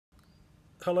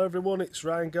Hello everyone, it's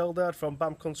Ryan Geldard from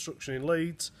BAM Construction in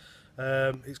Leeds.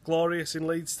 It's glorious in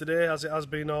Leeds today, as it has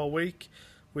been all week.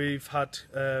 We've had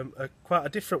quite a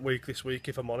different week this week,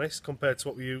 if I'm honest, compared to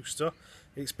what we used to.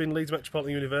 It's been Leeds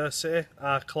Metropolitan University,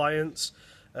 our clients'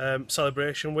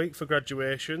 celebration week for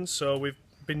graduation, so we've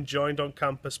been joined on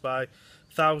campus by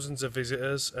thousands of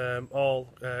visitors, all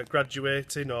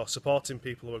graduating or supporting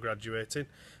people who are graduating,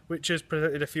 which has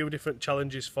presented a few different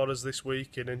challenges for us this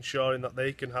week in ensuring that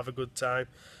they can have a good time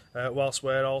whilst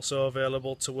we're also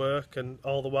available to work, and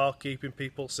all the while keeping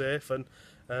people safe and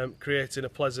creating a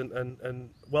pleasant and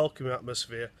welcoming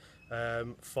atmosphere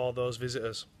for those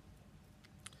visitors.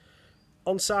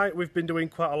 On site, we've been doing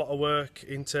quite a lot of work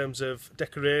in terms of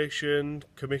decoration,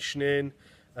 commissioning,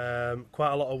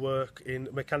 quite a lot of work in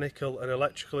mechanical and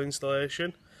electrical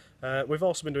installation. We've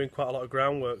also been doing quite a lot of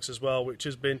groundworks as well, which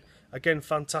has been, again,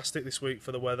 fantastic this week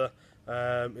for the weather.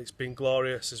 It's been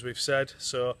glorious, as we've said,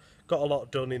 so got a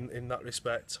lot done in that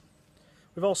respect.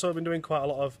 We've also been doing quite a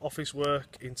lot of office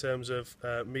work in terms of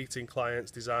meeting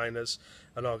clients, designers,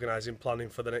 and organising planning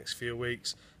for the next few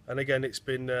weeks. And again, it's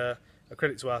been a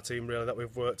credit to our team really that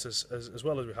we've worked as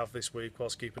well as we have this week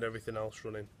whilst keeping everything else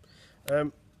running.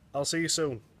 I'll see you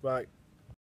soon. Bye.